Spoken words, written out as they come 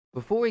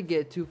Before we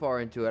get too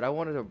far into it, I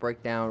wanted to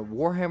break down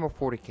Warhammer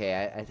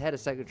 40K. I had a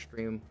second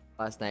stream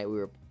last night. We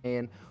were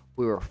playing,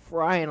 we were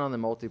frying on the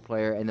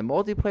multiplayer, and the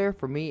multiplayer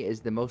for me is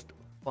the most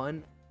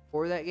fun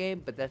for that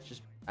game, but that's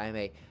just, I'm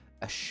a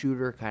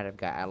shooter kind of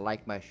guy. I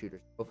like my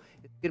shooters. So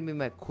it's going to be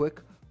my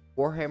quick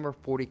Warhammer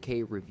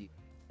 40K review.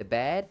 The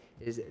bad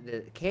is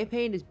the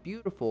campaign is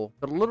beautiful,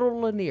 but a little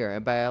linear,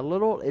 and by a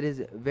little, it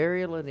is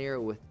very linear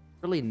with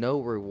really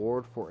no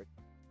reward for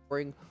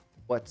exploring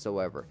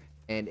whatsoever.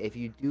 And if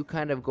you do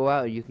kind of go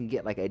out and you can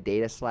get like a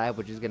data slab,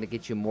 which is going to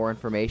get you more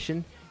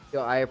information,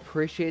 I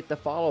appreciate the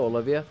follow,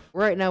 Olivia.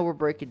 Right now, we're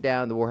breaking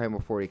down the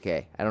Warhammer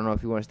 40K. I don't know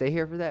if you want to stay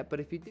here for that, but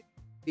if you do,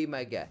 be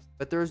my guest.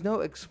 But there's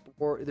no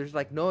there's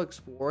like no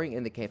exploring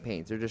in the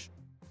campaigns. They're just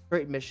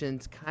straight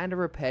missions, kind of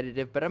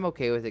repetitive, but I'm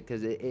okay with it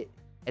because it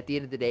at the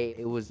end of the day,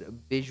 it was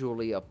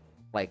visually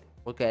like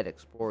look at,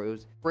 explore. It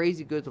was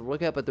crazy good to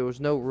look at, but there was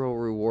no real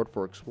reward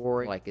for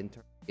exploring, like in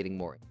terms of getting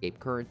more in-game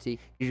currency.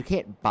 You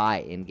can't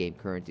buy in-game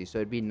currency, so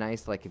it'd be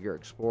nice, like if you're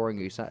exploring,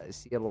 you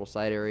see a little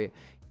side area,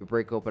 you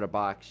break open a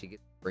box, you get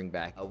to bring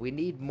back. We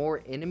need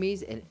more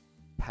enemies and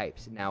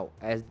types. Now,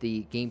 as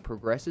the game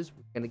progresses,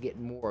 we're gonna get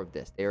more of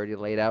this. They already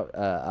laid out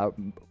a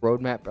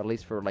roadmap, at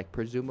least for like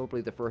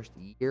presumably the first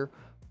year of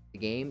the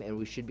game, and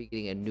we should be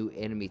getting a new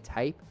enemy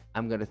type.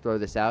 I'm gonna throw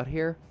this out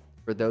here.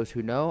 For those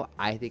who know,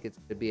 I think it's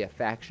going to be a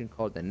faction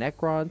called the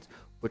Necrons,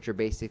 which are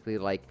basically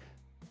like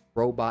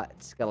robot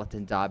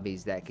skeleton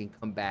zombies that can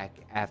come back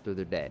after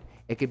they're dead.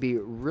 It could be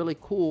really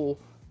cool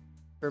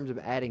in terms of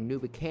adding new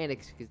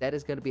mechanics, because that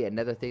is going to be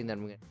another thing that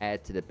I'm going to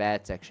add to the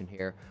bad section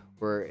here,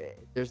 where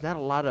there's not a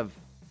lot of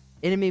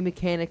enemy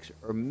mechanics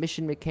or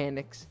mission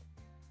mechanics.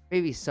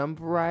 Maybe some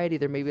variety.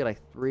 There may be like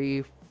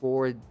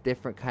 3-4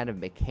 different kind of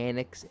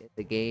mechanics in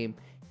the game.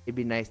 It'd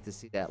be nice to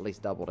see that at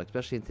least doubled,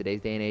 especially in today's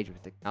day and age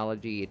with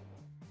technology,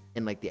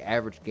 and like the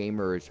average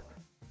gamer is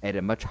at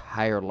a much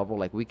higher level.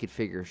 Like we could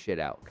figure shit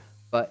out.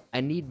 But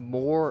I need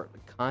more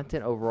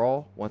content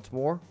overall. Once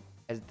more,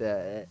 as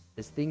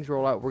things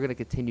roll out, we're gonna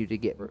continue to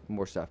get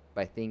more stuff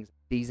by things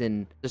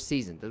season.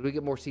 As we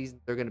get more seasons,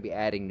 they're gonna be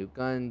adding new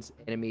guns,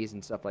 enemies,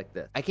 and stuff like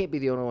this. I can't be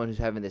the only one who's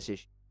having this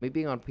issue. Me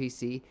being on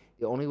PC,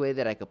 the only way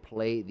that I could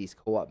play these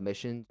co-op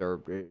missions or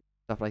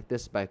stuff like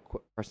this is by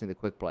pressing the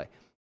quick play.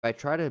 If I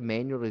try to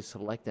manually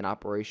select an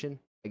operation,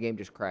 the game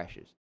just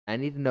crashes. I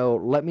need to know,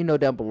 let me know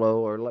down below,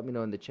 or let me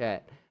know in the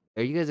chat.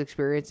 Are you guys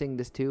experiencing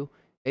this too?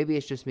 Maybe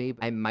it's just me,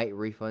 but I might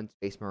refund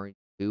Space Marine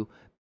 2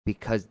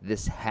 because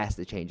this has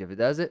to change. If it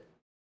does it,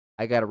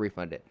 I gotta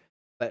refund it.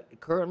 But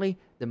currently,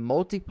 the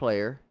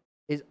multiplayer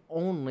is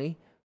only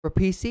for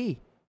PC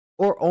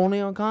or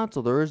only on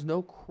console. There is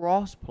no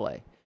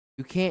cross-play.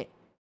 You can't,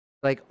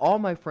 like, all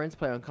my friends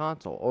play on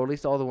console, or at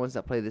least all the ones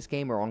that play this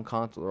game are on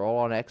console. They're all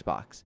on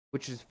Xbox,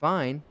 which is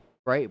fine,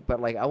 right?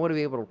 But like, I want to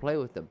be able to play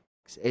with them.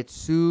 It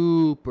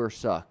super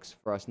sucks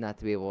for us not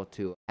to be able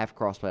to have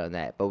crossplay on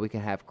that, but we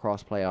can have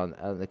crossplay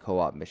on the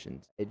co-op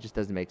missions. It just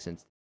doesn't make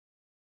sense.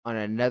 On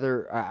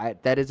another,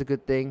 that is a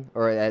good thing,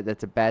 or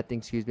that's a bad thing,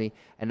 excuse me.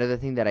 Another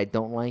thing that I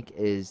don't like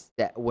is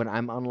that when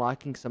I'm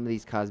unlocking some of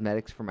these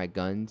cosmetics for my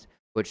guns,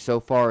 which so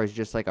far is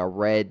just like a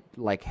red,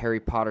 like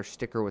Harry Potter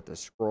sticker with a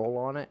scroll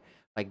on it,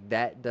 like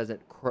that doesn't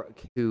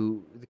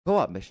to the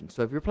co-op mission.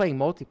 So if you're playing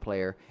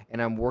multiplayer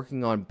and I'm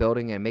working on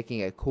building and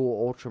making a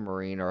cool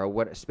ultramarine or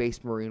a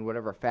space marine,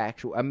 whatever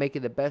faction, I'm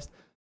making the best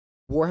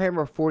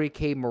Warhammer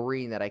 40K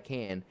marine that I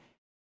can,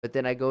 but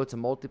then I go to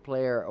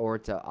multiplayer or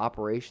to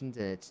operations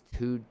and it's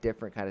two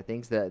different kind of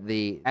things.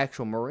 The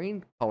actual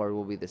marine color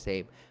will be the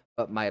same,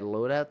 but my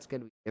loadout's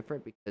going to be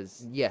different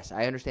because, yes,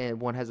 I understand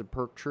one has a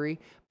perk tree,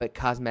 but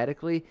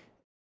cosmetically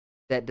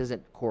that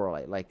doesn't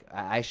correlate. Like,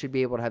 I should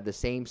be able to have the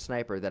same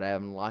sniper that I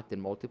have unlocked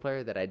in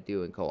multiplayer that I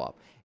do in co-op.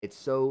 It's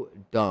so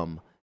dumb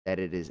that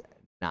it is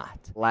not.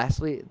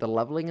 Lastly, the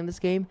leveling in this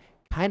game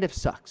kind of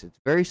sucks. It's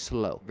very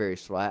slow, very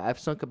slow. I've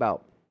sunk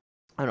about,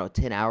 I don't know,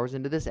 10 hours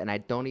into this, and I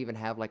don't even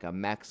have like a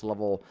max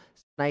level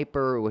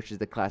sniper, which is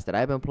the class that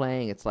I've been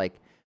playing. It's like,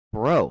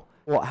 bro,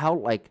 well,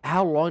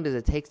 how long does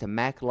it take to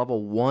max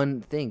level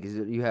one thing? Because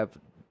you have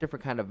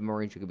different kind of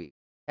marines. You could be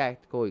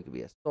tactical, you could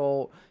be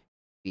assault,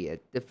 be a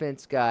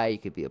defense guy, you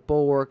could be a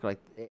bulwark. Like,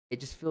 it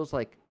just feels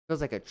like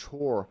a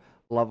chore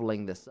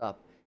leveling this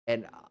up.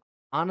 And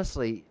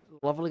honestly,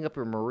 leveling up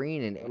your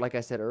marine, and like I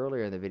said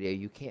earlier in the video,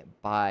 you can't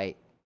buy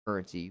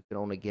currency. You can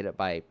only get it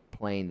by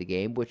playing the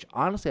game, which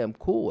honestly I'm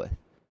cool with.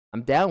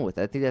 I'm down with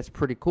it. I think that's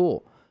pretty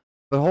cool.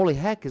 But holy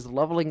heck, is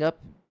leveling up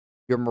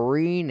your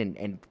marine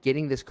and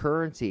getting this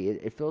currency,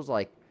 it feels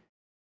like,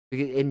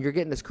 and you're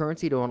getting this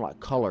currency to unlock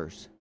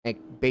colors and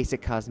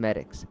basic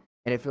cosmetics,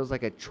 and it feels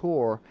like a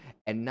chore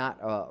and not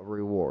a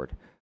reward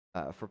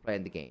for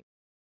playing the game.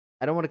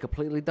 I don't want to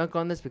completely dunk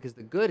on this because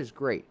the good is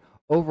great.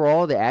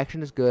 Overall, the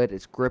action is good.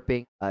 It's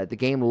gripping. The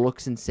game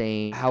looks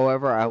insane.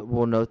 However, I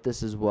will note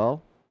this as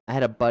well. I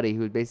had a buddy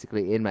who was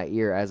basically in my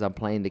ear as I'm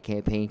playing the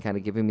campaign, kind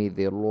of giving me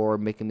the lore,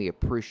 making me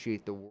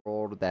appreciate the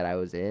world that I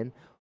was in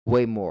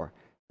way more.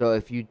 So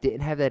if you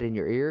didn't have that in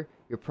your ear,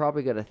 you're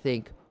probably going to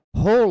think,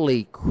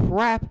 holy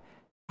crap,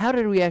 how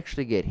did we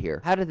actually get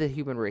here? How did the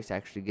human race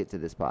actually get to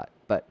this spot?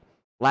 But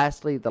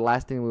Lastly, the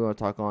last thing we want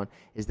to talk on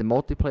is the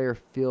multiplayer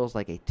feels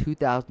like a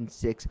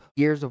 2006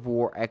 Gears of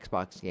War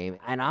Xbox game.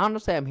 And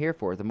honestly, I'm here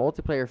for it. The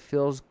multiplayer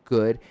feels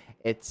good.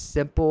 It's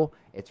simple.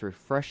 It's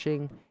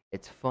refreshing.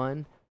 It's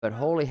fun. But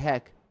holy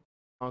heck,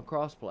 on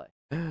crossplay.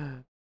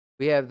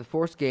 We have the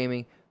Force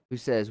Gaming who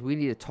says we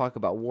need to talk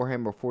about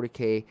Warhammer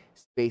 40k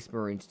Space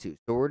Marines 2.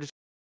 So we're just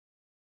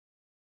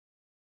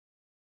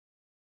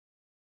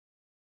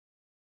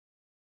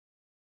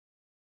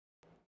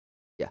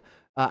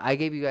I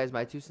gave you guys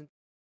my 2 cents,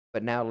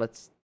 but now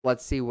let's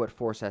see what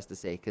Force has to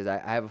say, because I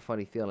have a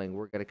funny feeling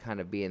we're gonna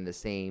kind of be in the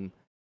same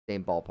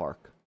ballpark.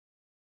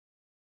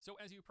 So,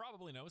 as you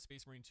probably know,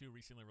 Space Marine 2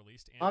 recently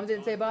released, and Mom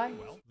didn't say bye?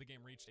 Well, the game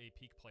reached a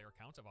peak player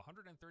count of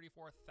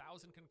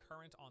 134,000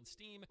 concurrent on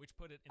Steam, which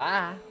put it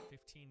in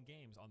 15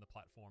 games on the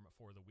platform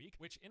for the week,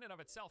 which in and of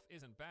itself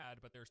isn't bad,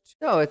 but there's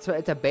No, it's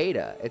a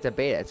beta. It's a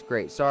beta. It's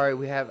great. Sorry,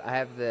 I have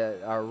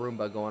our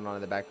Roomba going on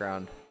in the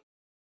background.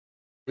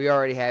 We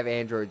already have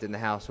androids in the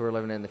house. So we're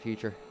living in the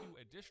future.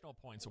 Two additional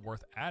points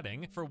worth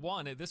adding. For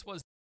one, this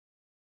was...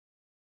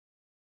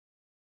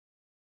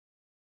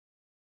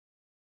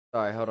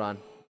 Sorry, hold on.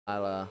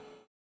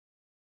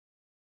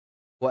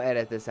 We'll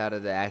edit this out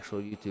of the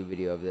actual YouTube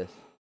video of this.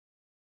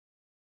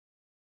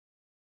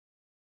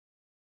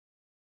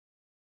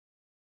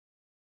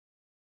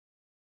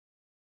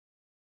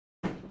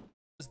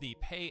 The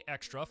pay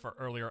extra for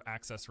earlier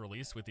access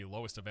release with the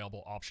lowest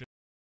available option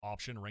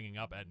ringing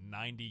up at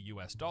 $90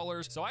 US.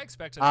 So I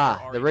expect there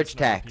are the rich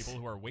tax people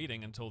who are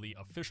waiting until the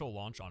official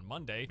launch on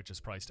Monday, which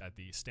is priced at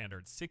the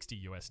standard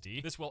 60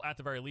 USD. This will at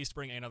the very least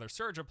bring another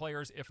surge of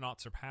players, if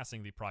not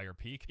surpassing the prior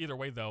peak. Either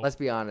way though, let's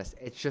be honest,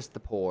 it's just the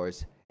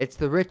poors. It's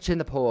the rich and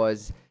the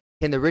poors.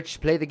 Can the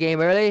rich play the game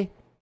early?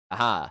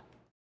 Aha.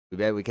 We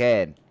bet we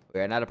can.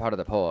 We are not a part of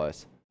the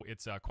poors.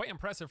 It's quite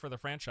impressive for the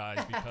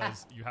franchise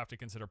because you have to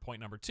consider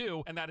point number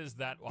 2, and that is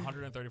that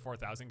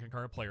 134,000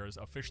 concurrent players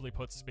officially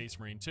puts Space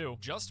Marine 2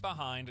 just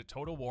behind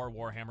Total War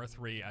Warhammer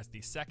 3 as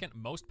the second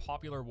most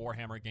popular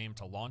Warhammer game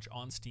to launch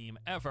on Steam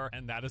ever,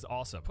 and that is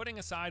awesome. Putting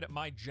aside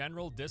my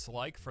general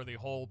dislike for the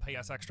whole pay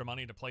us extra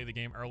money to play the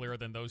game earlier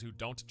than those who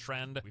don't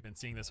trend, we've been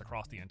seeing this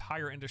across the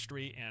entire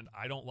industry, and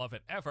I don't love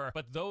it ever,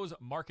 but those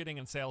marketing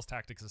and sales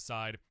tactics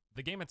aside,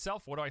 the game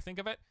itself, what do I think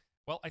of it?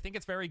 Well, I think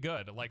it's very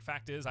good. Like,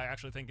 fact is, I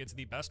actually think it's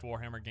the best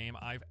Warhammer game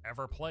I've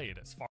ever played,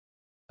 as far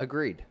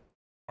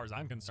as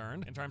I'm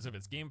concerned. In terms of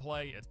its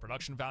gameplay, its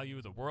production value,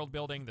 the world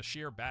building, the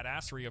sheer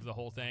badassery of the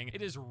whole thing,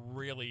 it's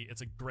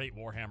a great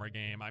Warhammer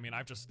game. I mean,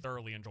 I've just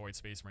thoroughly enjoyed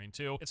Space Marine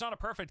 2. It's not a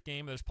perfect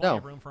game, there's plenty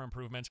of room for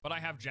improvement, but I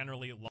have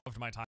generally loved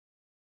my time.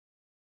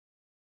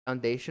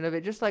 Foundation of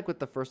it, just like with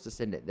the First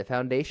Ascendant, the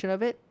foundation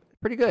of it,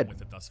 pretty good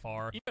with it thus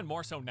far. Even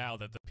more so now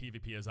that the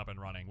PvP is up and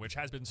running, which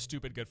has been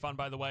stupid good fun,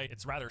 by the way.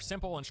 It's rather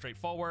simple and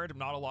straightforward,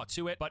 not a lot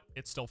to it, but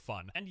it's still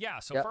fun. And yeah,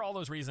 so for all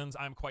those reasons,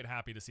 I'm quite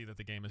happy to see that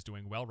the game is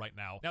doing well right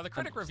now. Now, the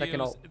critic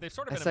reviews, they've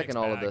sort of been a mixed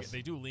bag.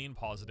 They do lean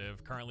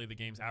positive. Currently, the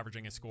game's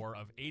averaging a score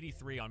of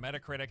 83 on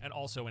Metacritic and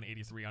also an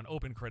 83 on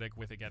OpenCritic,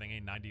 with it getting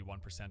a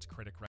 91%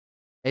 critic rating.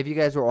 If you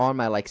guys were on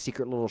my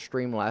secret little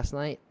stream last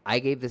night, I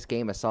gave this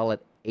game a solid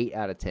 8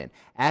 out of 10.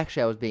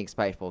 Actually, I was being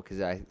spiteful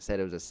because I said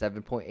it was a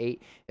 7.8.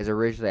 As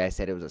originally I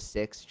said it was a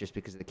 6 just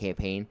because of the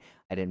campaign.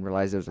 I didn't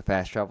realize there was a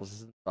fast travel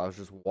system, so I was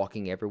just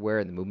walking everywhere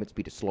and the movement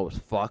speed is slow as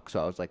fuck.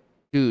 So I was like,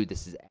 dude,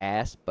 this is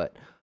ass. But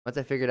once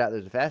I figured out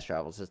there's a fast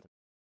travel system,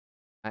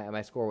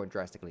 my score went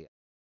drastically up.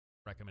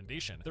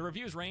 Recommendation. The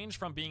reviews range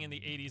from being in the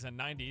 80s and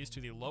 90s to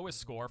the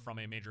lowest score from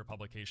a major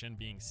publication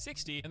being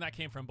 60, and that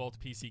came from both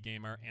PC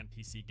Gamer and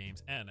PC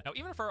Games N. Now,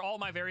 even for all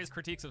my various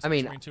critiques of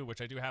Space Marine 2, which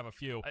I do have a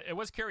few, it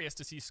was curious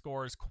to see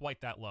scores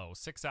quite that low.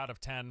 6 out of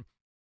 10.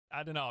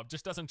 I don't know, it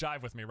just doesn't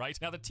jive with me, right?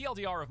 Now, the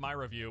TLDR of my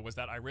review was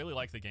that I really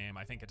like the game.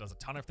 I think it does a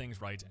ton of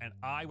things right, and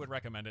I would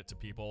recommend it to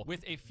people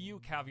with a few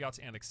caveats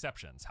and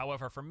exceptions.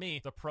 However, for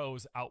me, the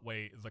pros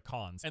outweigh the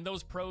cons. And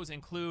those pros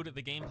include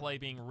the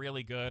gameplay being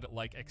really good,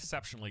 like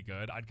exceptionally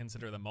good. I'd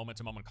consider the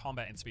moment-to-moment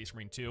combat in Space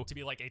Marine 2 to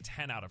be like a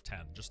 10 out of 10.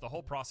 Just the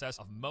whole process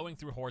of mowing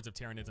through hordes of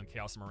Tyranids and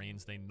Chaos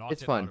Marines, they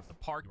knocked it out of the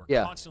park. You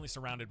were constantly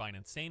surrounded by an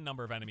insane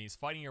number of enemies,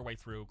 fighting your way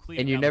through,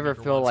 cleaving, and you never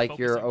feel like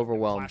you're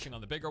overwhelmed. Flashing on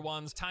the bigger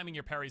ones, timing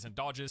your parries and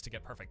dodges to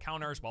get perfect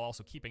counters, while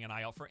also keeping an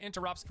eye out for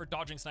interrupts, for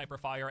dodging sniper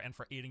fire, and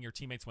for aiding your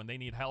teammates when they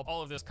need help.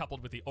 All of this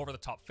coupled with the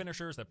over-the-top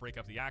finishers that break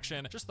up the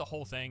action. Just the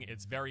whole thing,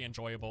 it's very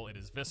enjoyable, it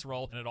is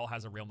visceral, and it all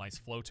has a real nice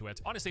flow to it.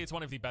 Honestly, it's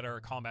one of the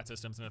better combat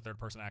systems in a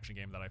third-person action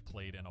game that I've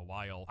played in a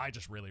while. I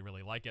just really,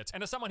 really like it.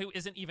 And as someone who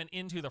isn't even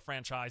into the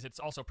franchise,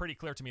 it's also pretty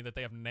clear to me that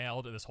they have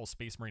nailed this whole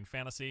Space Marine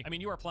fantasy. I mean,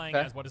 you are playing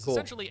as what is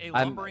essentially a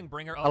lumbering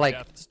bringer of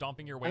death,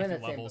 stomping your way through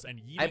levels and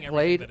yeeting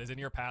everything that is in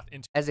your path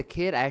into... As a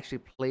kid, I actually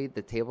played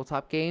the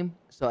tabletop game,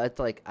 so it's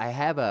like I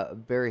have a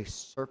very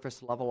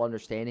surface level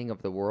understanding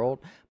of the world,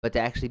 but to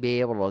actually be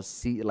able to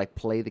see,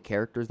 play the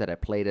characters that I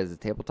played as a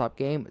tabletop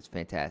game, it's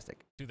fantastic.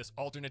 to this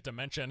alternate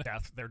dimension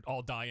death. They're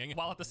all dying.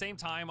 While at the same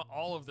time,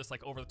 all of this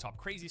like over-the-top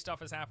crazy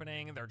stuff is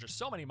happening. There are just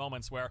so many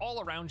moments where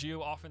all around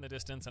you, off in the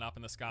distance and up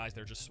in the skies,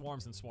 there are just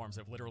swarms and swarms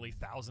of literally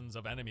thousands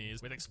of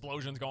enemies with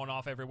explosions going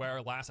off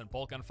everywhere, last and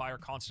bolt gun fire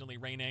constantly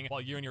raining,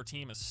 while you and your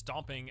team is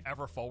stomping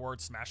ever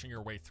forward, smashing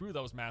your way through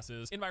those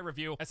masses. In my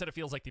review, I said it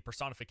feels like the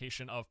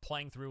personification of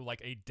playing through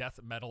like a death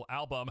metal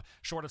album,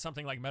 short of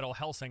something like Metal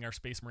Hellsinger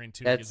Space Marine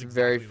 2. That's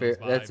very fair.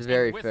 That's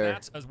very fair. With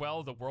that as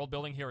well, the world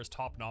building here is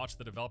top notch.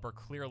 The developer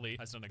clearly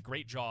has done a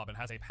great job and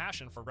has a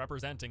passion for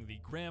representing the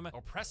grim,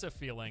 oppressive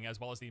feeling as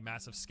well as the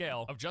massive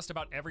scale of just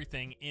about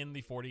everything in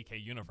the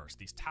 40K universe.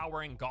 These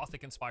towering,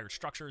 gothic-inspired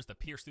structures that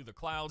pierce through the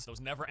clouds,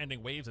 those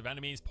never-ending waves of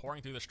enemies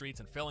pouring through the streets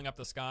and filling up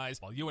the skies,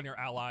 while you and your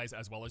allies,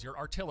 as well as your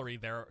artillery,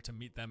 there to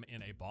meet them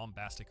in a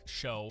bombastic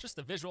show. Just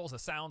the visuals, the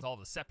sounds, all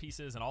the set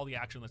pieces, and all the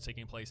action that's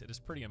taking place, it is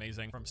pretty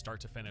amazing from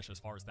start to finish as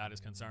far as that is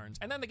concerned.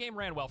 And then the game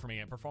ran well for me,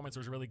 and performance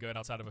was really good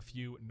outside of a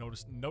few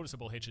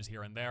noticeable hitches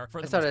here and there.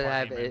 For the most part, I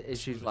had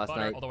issues last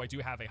night. Although I do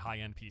have a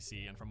high-end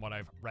PC, and from what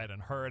I've read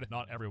and heard,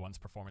 not everyone's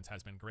performance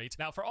has been great.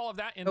 Now, for all of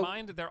that in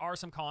mind, there are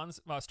some cons,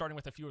 starting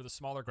with a few of the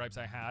smaller gripes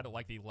I had,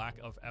 like the lack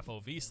of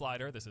FOV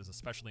slider. This is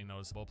especially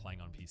noticeable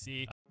playing on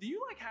PC. Do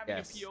you like having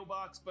a P.O.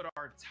 box but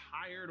are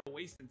tired of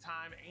wasting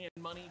time and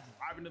money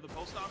driving to the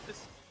post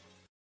office?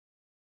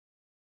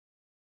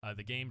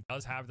 The game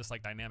does have this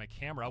like dynamic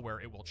camera where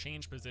it will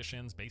change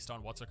positions based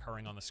on what's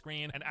occurring on the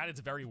screen, and at its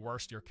very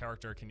worst, your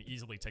character can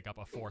easily take up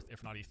a fourth,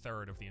 if not a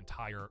third, of the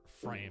entire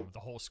frame, the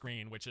whole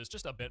screen, which is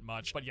just a bit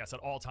much. But yes, at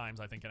all times,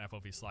 I think an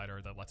FOV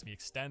slider that lets me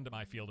extend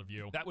my field of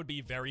view, that would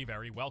be very,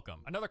 very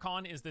welcome. Another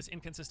con is this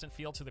inconsistent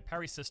feel to the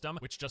parry system,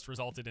 which just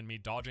resulted in me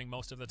dodging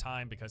most of the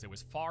time because it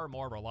was far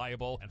more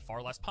reliable and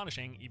far less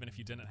punishing. Even if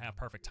you didn't have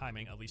perfect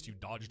timing, at least you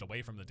dodged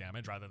away from the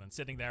damage rather than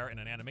sitting there in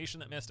an animation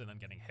that missed and then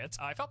getting hit.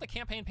 I felt the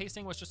campaign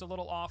pacing was just a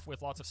little off,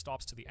 with lots of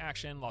stops to the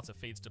action, lots of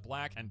fades to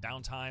black, and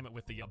downtime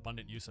with the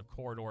abundant use of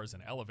corridors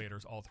and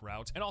elevators all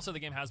throughout. And also the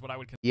game has what I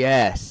would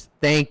Yes,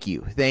 thank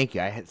you.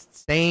 I had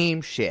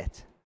same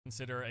shit.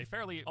 Consider a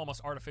fairly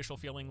almost artificial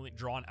feeling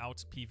drawn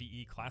out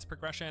PvE class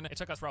progression. It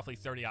took us roughly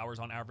 30 hours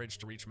on average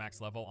to reach max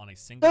level on a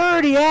single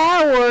 30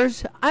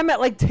 hours? I'm at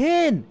like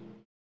 10.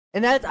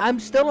 And I'm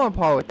still on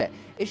par with that.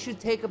 It should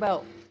take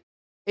about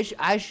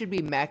I should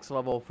be max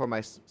level for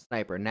my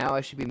sniper. Now I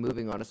should be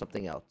moving on to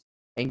something else.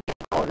 And get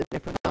all the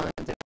different guns.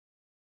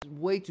 It's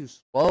way too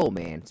slow,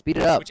 man. Speed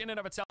it up. Which in and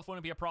of itself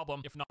wouldn't be a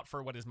problem if not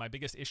for what is my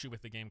biggest issue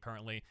with the game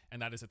currently,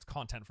 and that is its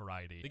content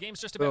variety. The game's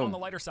just a bit on the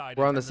lighter side.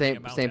 We're on the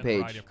same page.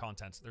 Variety of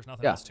content. There's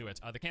nothing else to it.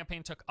 The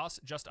campaign took us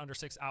just under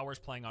 6 hours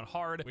playing on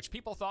hard, which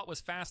people thought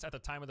was fast at the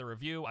time of the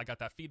review. I got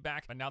that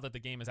feedback, but now that the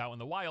game is out in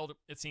the wild,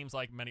 it seems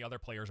like many other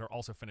players are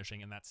also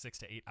finishing in that 6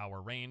 to 8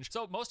 hour range.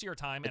 So most of your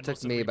time and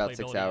most of the about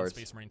 6 hours.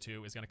 Space Marine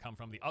 2 is going to come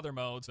from the other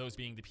modes, those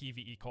being the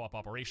PvE co-op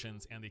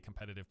operations and the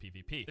competitive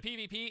PvP. The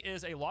PvP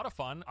is a lot of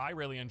fun. I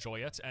really enjoy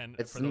it, and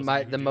it's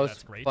the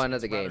most fun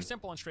of the game. It's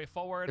simple and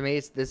straightforward. To me,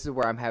 this is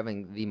where I'm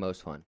having the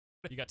most fun.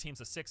 You got teams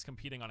of 6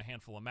 competing on a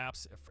handful of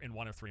maps in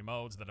 1 or 3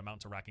 modes that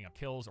amount to racking up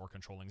kills or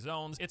controlling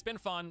zones. It's been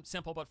fun,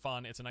 simple but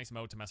fun. It's a nice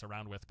mode to mess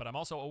around with, but I'm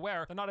also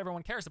aware that not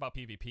everyone cares about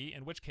PvP,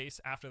 in which case,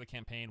 after the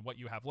campaign, what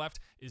you have left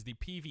is the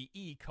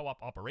PvE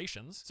co-op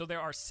operations. So there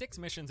are 6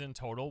 missions in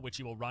total, which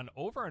you will run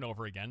over and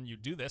over again. You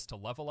do this to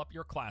level up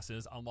your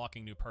classes,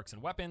 unlocking new perks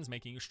and weapons,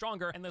 making you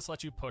stronger, and this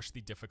lets you push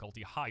the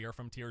difficulty higher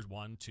from tiers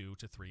 1, 2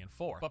 to 3, and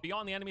 4. But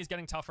beyond the enemies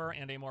getting tougher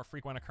and a more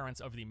frequent occurrence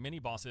of the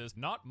mini-bosses,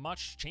 not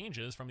much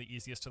changes from the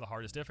easiest to the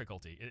hardest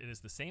difficulty. It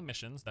is the same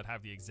missions that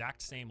have the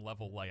exact same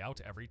level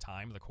layout every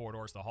time. The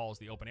corridors, the halls,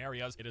 the open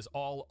areas, it is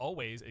all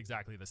always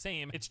exactly the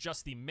same. It's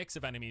just the mix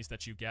of enemies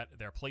that you get,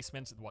 their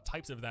placement, what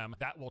types of them,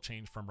 that will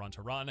change from run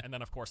to run. And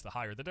then of course, the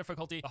higher the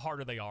difficulty, the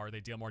harder they are, they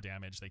deal more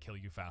damage, they kill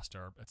you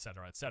faster,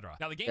 etc., etc.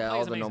 Now the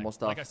gameplay is amazing.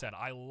 Like I said,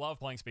 I love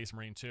playing Space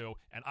Marine 2,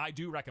 and I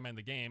do recommend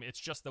the game. It's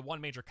just the one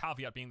major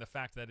caveat being the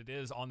fact that it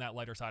is on that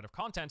lighter side of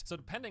content. So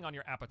depending on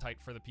your appetite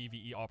for the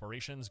PvE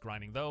operations,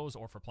 grinding those,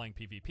 or for playing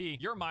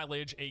PvP, your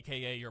mileage, aka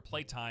your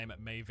playtime,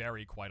 may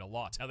vary quite a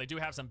lot. Now they do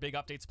have some big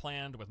updates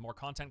planned with more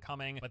content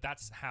coming, but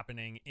that's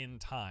happening in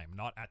time,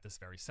 not at this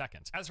very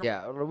second.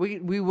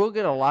 We will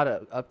get a lot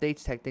of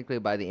updates technically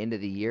by the end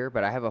of the year,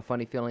 but I have a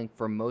funny feeling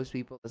for most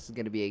people this is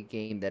going to be a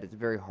game that is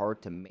very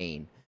hard to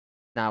main.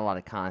 Not a lot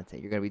of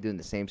content. You're going to be doing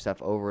the same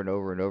stuff over and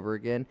over and over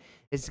again.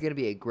 It's going to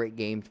be a great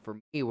game for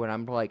me when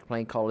I'm like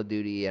playing Call of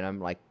Duty and I'm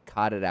like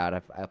caught it out.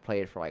 I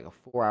play it for like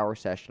a 4-hour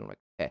session. I'm like,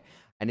 okay,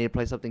 I need to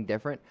play something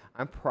different.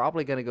 I'm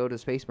probably going to go to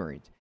Space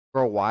Marines.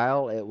 For a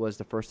while, it was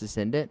the First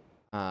Descendant,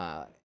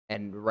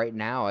 and right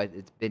now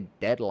it's been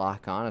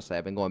Deadlock, honestly.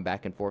 I've been going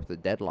back and forth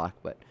with Deadlock,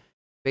 but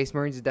Space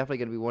Marines is definitely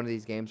going to be one of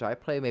these games I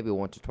play maybe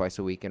once or twice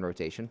a week in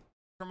rotation.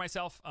 For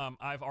myself,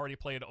 I've already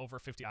played over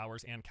 50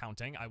 hours and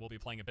counting. I will be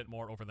playing a bit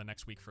more over the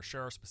next week for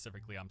sure.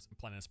 Specifically, I'm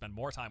planning to spend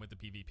more time with the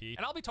PvP.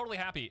 And I'll be totally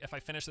happy if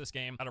I finish this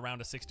game at around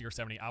a 60 or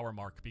 70 hour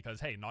mark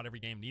because, hey, not every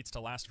game needs to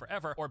last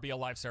forever or be a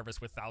live service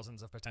with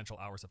thousands of potential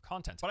hours of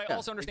content. But I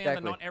also understand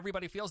that not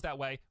everybody feels that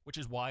way, which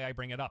is why I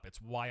bring it up.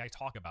 It's why I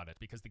talk about it,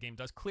 because the game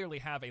does clearly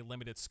have a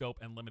limited scope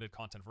and limited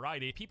content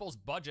variety. People's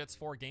budgets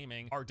for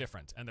gaming are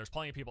different, and there's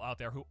plenty of people out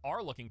there who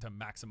are looking to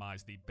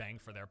maximize the bang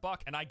for their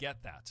buck, and I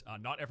get that.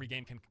 Not every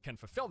game can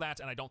fulfill that,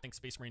 and I don't think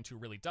Space Marine 2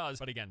 really does,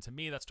 but again, to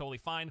me, that's totally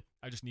fine.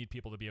 I just need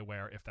people to be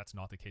aware if that's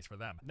not the case for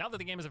them. Now that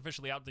the game is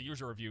officially out, the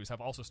user reviews have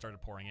also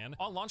started pouring in.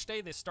 On launch day,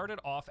 they started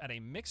off at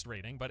a mixed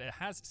rating, but it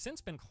has since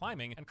been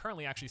climbing and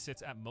currently actually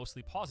sits at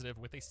mostly positive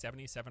with a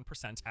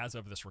 77% as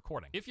of this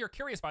recording. If you're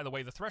curious, by the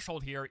way, the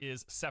threshold here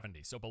is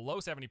 70, so below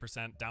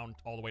 70% down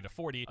all the way to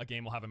 40, a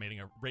game will have a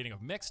rating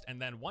of mixed,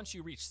 and then once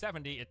you reach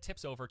 70, it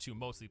tips over to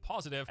mostly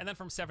positive, and then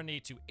from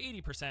 70 to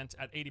 80%,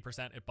 at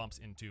 80%, it bumps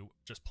into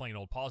just plain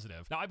old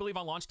positive. Now, I believe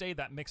on launch day,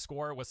 that mixed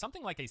score was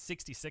something like a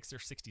 66 or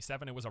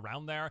 67. It was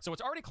around there. So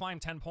it's already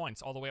climbed 10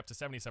 points all the way up to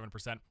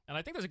 77%. And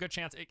I think there's a good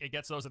chance it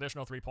gets those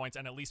additional 3 points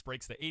and at least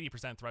breaks the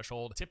 80%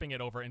 threshold, tipping it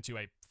over into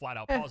a flat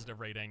out positive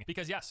rating.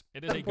 Because yes,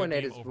 it is a good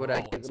game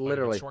overall in spite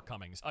of its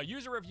shortcomings.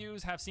 User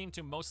reviews have seemed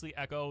to mostly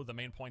echo the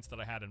main points that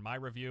I had in my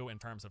review in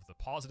terms of the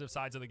positive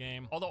sides of the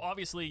game. Although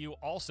obviously you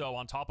also,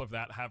 on top of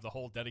that, have the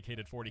whole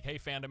dedicated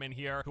 40K fandom in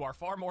here who are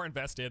far more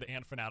invested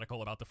and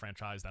fanatical about the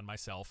franchise than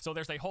myself. So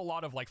there's a whole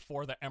lot of like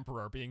 "for the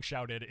Emperor" being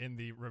shouted in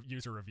the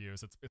user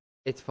reviews.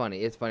 It's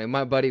funny. It's funny.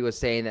 My buddy was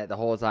saying that the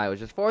whole time. It was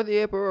just "for the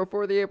Emperor,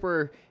 for the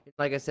Emperor."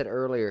 Like I said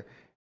earlier,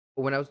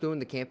 when I was doing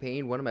the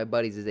campaign, one of my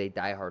buddies is a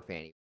diehard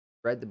fan. He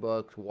read the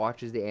books,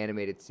 watches the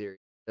animated series,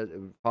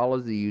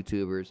 follows the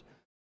YouTubers,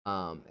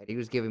 and he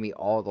was giving me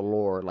all the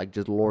lore, like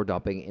just lore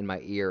dumping in my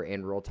ear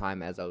in real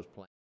time as I was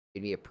playing.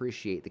 Made me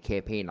appreciate the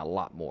campaign a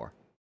lot more.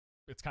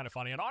 It's kind of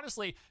funny, and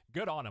honestly,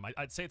 good on him.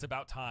 I'd say it's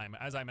about time.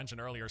 As I mentioned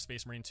earlier,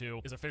 Space Marine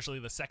 2 is officially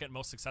the second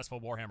most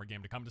successful Warhammer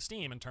game to come to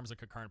Steam in terms of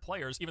concurrent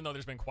players, even though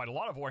there's been quite a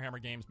lot of Warhammer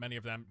games, many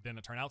of them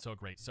didn't turn out so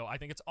great. So I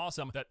think it's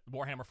awesome that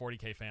Warhammer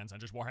 40K fans and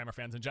just Warhammer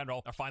fans in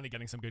general are finally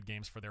getting some good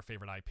games for their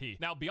favorite IP.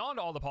 Now, beyond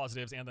all the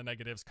positives and the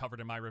negatives covered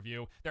in my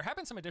review, there have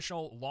been some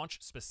additional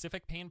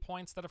launch-specific pain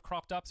points that have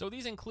cropped up. So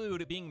these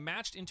include being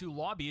matched into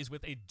lobbies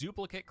with a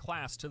duplicate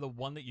class to the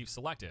one that you've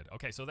selected.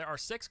 Okay, so there are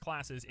 6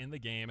 classes in the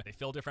game. They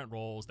fill different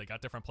roles. They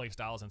got different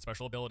playstyles and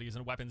special abilities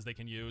and weapons they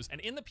can use. And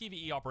in the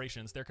PvE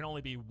operations, there can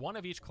only be one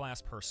of each class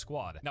per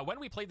squad. Now, when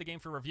we played the game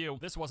for review,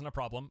 this wasn't a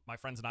problem. My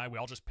friends and I, we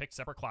all just picked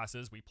separate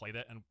classes. We played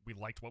it and we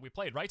liked what we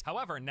played, right?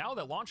 However, now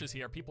that launch is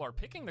here, people are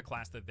picking the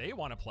class that they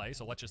want to play.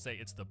 So let's just say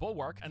it's the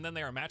Bulwark, and then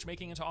they are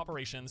matchmaking into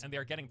operations, and they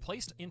are getting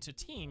placed into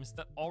teams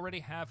that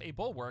already have a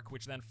Bulwark,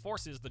 which then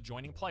forces the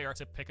joining player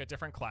to pick a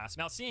different class.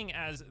 Now, seeing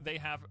as they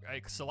have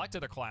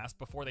selected a class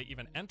before they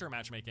even enter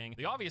matchmaking,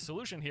 the obvious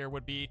solution here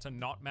would be to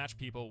not match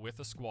people with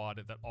a squad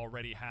that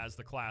already has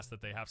the class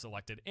that they have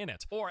selected in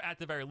it, or at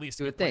the very least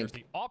give players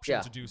the option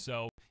to do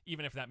so,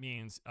 even if that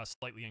means a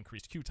slightly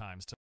increased queue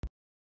times.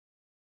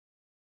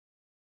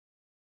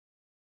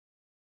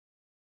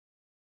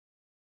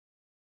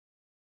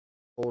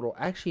 Total.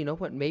 Actually, you know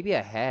what? Maybe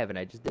I have, and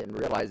I just didn't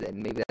realize it,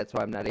 and maybe that's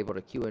why I'm not able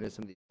to queue into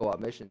some of these co-op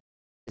missions.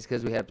 It's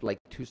because we have like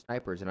 2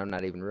 snipers, and I'm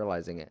not even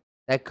realizing it.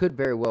 That could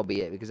very well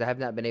be it, because I have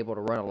not been able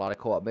to run a lot of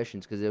co-op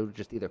missions because it would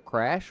just either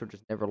crash or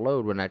just never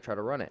load when I try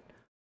to run it.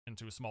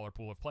 Into a smaller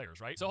pool of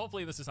players, right? So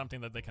hopefully this is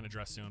something that they can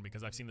address soon,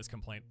 because I've seen this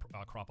complaint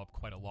crop up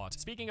quite a lot.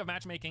 Speaking of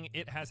matchmaking,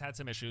 it has had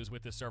some issues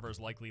with the servers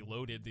likely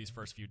loaded these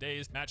first few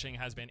days. Matching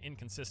has been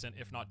inconsistent,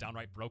 if not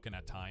downright broken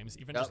at times.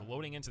 Even just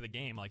loading into the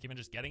game, like even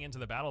just getting into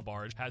the battle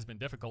barge, has been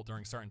difficult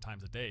during certain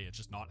times of day. It's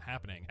just not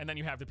happening. And then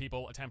you have the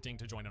people attempting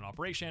to join an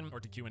operation or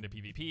to queue into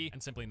PvP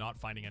and simply not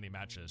finding any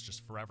matches,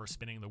 just forever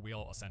spinning the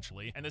wheel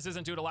essentially. And this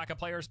isn't due to lack of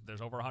players.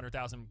 There's over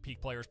 100,000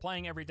 peak players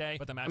playing every day,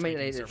 but the matchmaking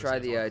I need to try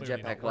the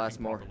jetpack class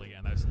more,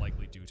 and that's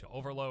likely due to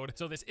overload.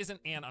 So this isn't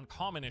an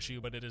uncommon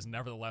issue, but it is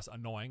nevertheless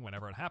annoying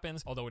whenever it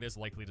happens, although it is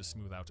likely to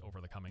smooth out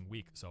over the coming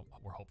week, so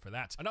we're hope for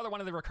that. Another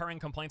one of the recurring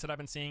complaints that I've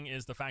been seeing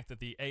is the fact that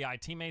the AI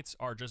teammates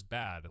are just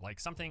bad.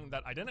 Like something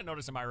that I didn't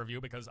notice in my review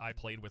because I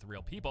played with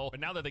real people, but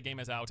now that the game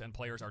is out and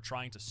players are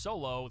trying to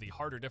solo the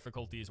harder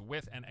difficulties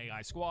with an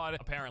AI squad,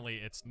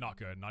 apparently it's not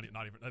good. Not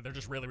even, they're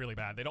just really, really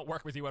bad. They don't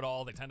work with you at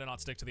all. They tend to not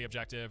stick to the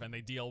objective, and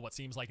they deal what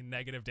seems like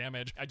negative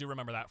damage. I do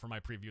remember that from my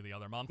preview the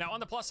other month. Now,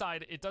 on the plus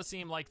side, it does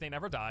seem like they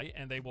never die,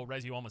 and they will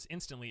res you almost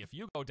instantly if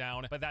you go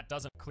down, but that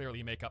doesn't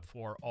clearly make up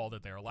for all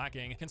that they're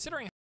lacking,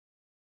 considering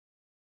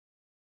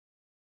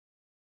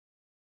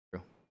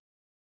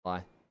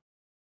Why?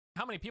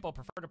 how many people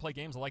prefer to play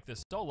games like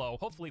this solo.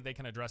 Hopefully they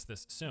can address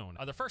this soon.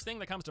 The first thing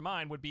that comes to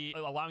mind would be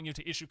allowing you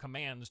to issue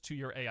commands to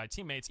your AI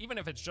teammates, even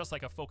if it's just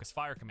like a focus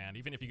fire command.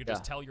 Even if you could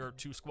just tell your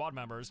 2 squad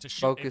members to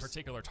shoot a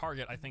particular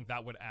target, I think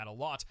that would add a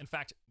lot. In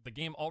fact, the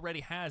game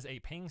already has a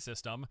ping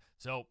system,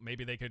 so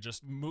maybe they could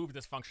just move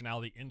this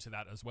functionality into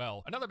that as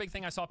well. Another big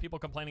thing I saw people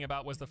complaining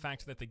about was the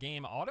fact that the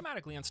game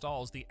automatically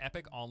installs the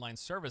Epic Online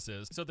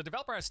Services. So the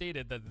developer has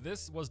stated that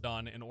this was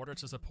done in order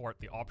to support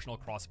the optional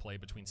crossplay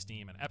between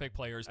Steam and Epic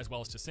players, as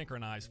well as to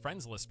synchronize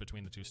friends lists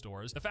between the 2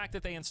 stores. The fact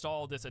that they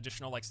installed this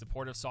additional like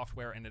supportive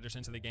software in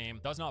addition to the game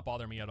does not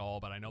bother me at all,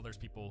 but I know there's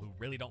people who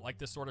really don't like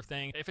this sort of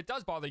thing. If it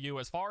does bother you,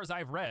 as far as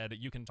I've read,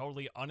 you can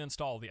totally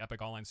uninstall the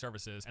Epic Online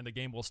Services and the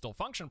game will still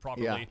function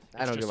properly. Yeah,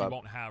 I don't give you up.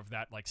 won't have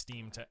that like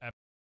Steam to Epic.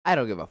 I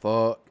don't give a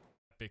fuck.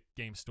 Epic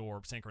Game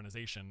Store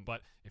synchronization,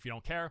 but if you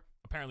don't care,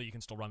 apparently you can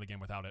still run the game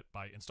without it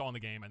by installing the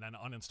game and then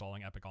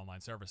uninstalling Epic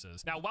Online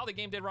Services. Now, while the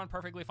game did run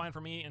perfectly fine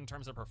for me in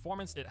terms of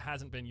performance, it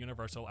hasn't been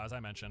universal, as I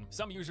mentioned.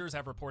 Some users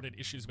have reported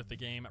issues with the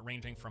game,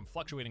 ranging from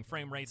fluctuating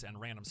frame rates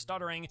and random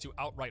stuttering to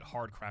outright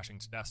hard crashing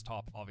to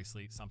desktop,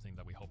 obviously something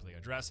that we hope they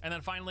address. And then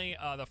finally,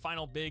 the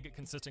final big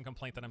consistent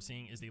complaint that I'm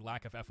seeing is the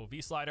lack of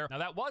FOV slider. Now,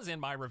 that was in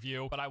my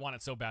review, but I want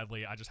it so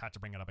badly, I just had to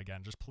bring it up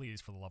again. Just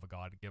please, for the love of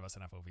God, give us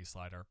an FOV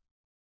slider.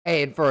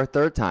 Hey, and for a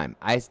third time,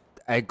 I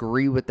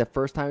agree with the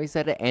first time he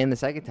said it and the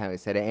second time he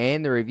said it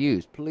and the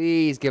reviews.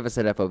 Please give us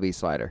an FOV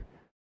slider.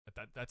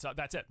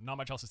 That's it. Not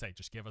much else to say.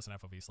 Just give us an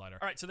FOV slider.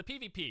 All right, so the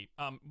PvP.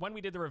 When we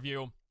did the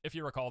review, if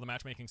you recall, the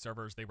matchmaking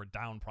servers, they were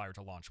down prior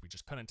to launch. We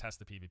just couldn't test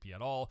the PvP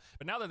at all.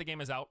 But now that the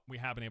game is out, we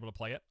have been able to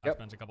play it. I've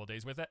spent a couple of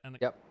days with it, and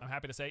I'm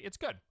happy to say it's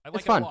good. I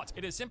like it a lot.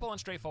 It is simple and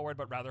straightforward,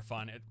 but rather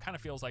fun. It kind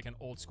of feels like an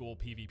old school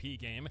PvP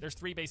game. There's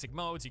 3 basic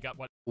modes. You got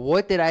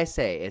What did I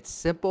say? It's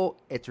simple,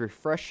 it's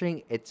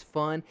refreshing, it's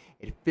fun.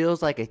 It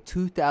feels like a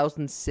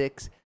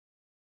 2006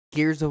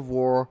 Gears of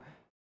War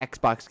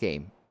Xbox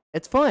game.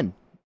 It's fun.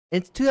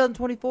 It's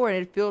 2024, and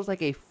it feels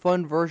like a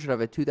fun version of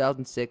a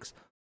 2006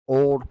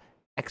 old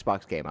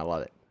Xbox game. I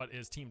love it. But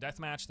is Team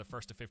Deathmatch, the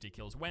first to 50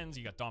 kills wins.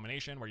 You got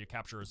Domination, where you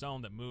capture a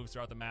zone that moves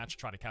throughout the match,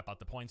 try to cap out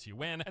the points, you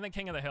win. And then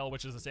King of the Hill,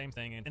 which is the same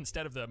thing. And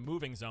instead of the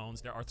moving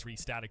zones, there are 3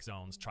 static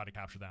zones. Try to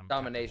capture them.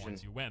 Domination.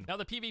 Points, you win. Now,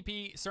 the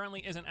PvP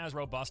certainly isn't as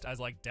robust as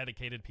like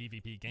dedicated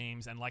PvP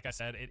games. And like I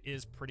said, it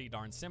is pretty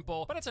darn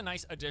simple. But it's a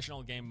nice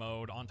additional game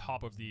mode on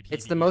top of the PvP.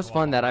 It's the most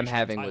fun that I'm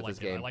having with this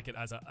game. I like it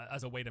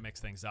as a way to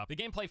mix things up. The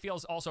gameplay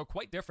feels also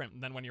quite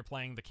different than when you're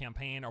playing the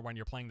campaign or when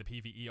you're playing the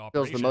PvE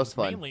operations. Feels the most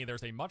fun. Mainly,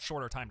 there's a much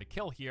shorter time to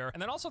kill here.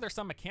 And then also there's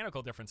some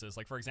mechanical differences.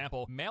 Like, for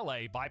example,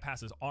 melee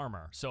bypasses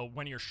armor. So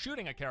when you're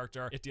shooting a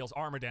character, it deals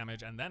armor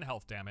damage and then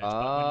health damage. But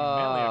when you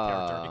melee a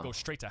character, it goes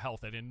straight to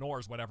health. It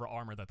ignores whatever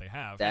armor that they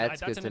have.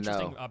 That's an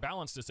interesting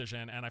balance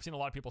decision. And I've seen a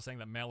lot of people saying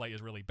that melee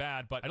is really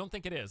bad, but I don't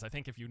think it is. I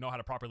think if you know how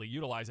to properly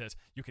utilize it,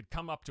 you could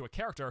come up to a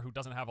character who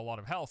doesn't have a lot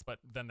of health, but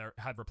then they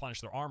had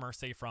replenished their armor,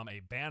 say from a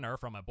banner,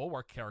 from a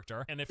bulwark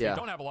character. And if you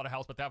don't have a lot of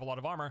health, but they have a lot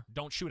of armor,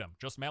 don't shoot them.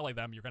 Just melee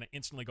them. You're going to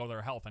instantly go to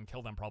their health and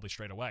kill them probably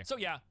straight away. So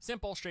yeah,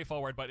 simple,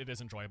 straightforward, but it is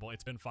enjoyable.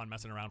 It's been fun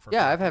messing around for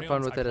I've had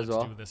fun with it as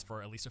well. I do this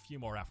for at least a few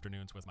more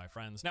afternoons with my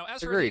friends. Now,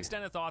 as for the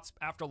extended thoughts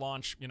after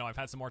launch, you know, I've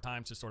had some more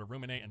time to sort of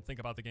ruminate and think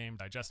about the game,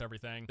 digest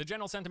everything. The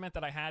general sentiment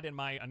that I had in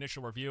my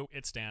initial review,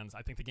 it stands.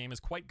 I think the game is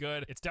quite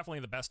good. It's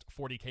definitely the best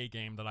 40K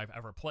game that I've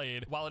ever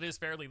played. While it is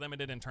fairly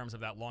limited in terms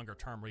of that longer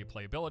term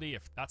replayability,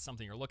 if that's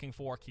something you're looking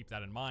for, keep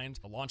that in mind.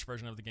 The launch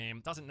version of the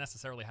game doesn't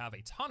necessarily have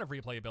a ton of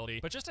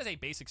replayability, but just as a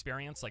base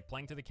experience, like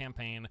playing through the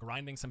campaign,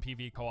 grinding some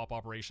PvE co-op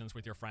operations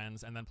with your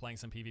friends, and then playing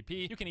some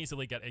PvP, you can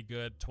easily get a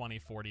good 20,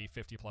 40,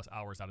 50 plus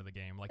hours out of the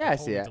game. Like, it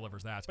totally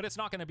delivers that. But it's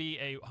not going to be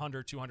a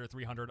 100, 200,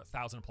 300,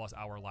 1,000 plus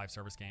hour live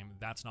service game.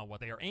 That's not what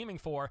they are aiming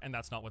for, and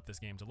that's not what this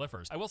game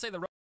delivers. I will say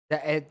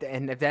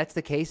and if that's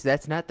the case,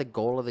 that's not the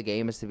goal of the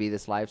game, is to be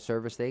this live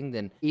service thing,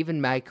 then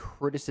even my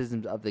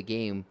criticisms of the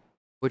game,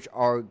 which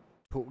are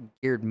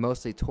geared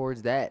mostly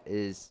towards that,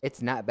 is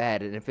it's not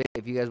bad. And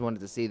if you guys wanted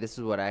to see, this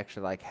is what I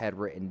actually like had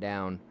written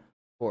down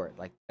for it.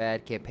 Like,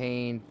 bad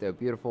campaign, they're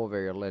beautiful,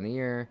 very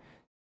linear,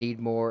 need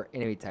more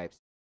enemy types,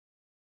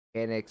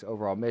 mechanics,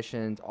 overall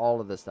missions,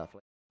 all of the stuff,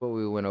 like what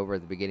we went over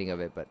at the beginning of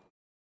it. But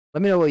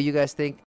let me know what you guys think.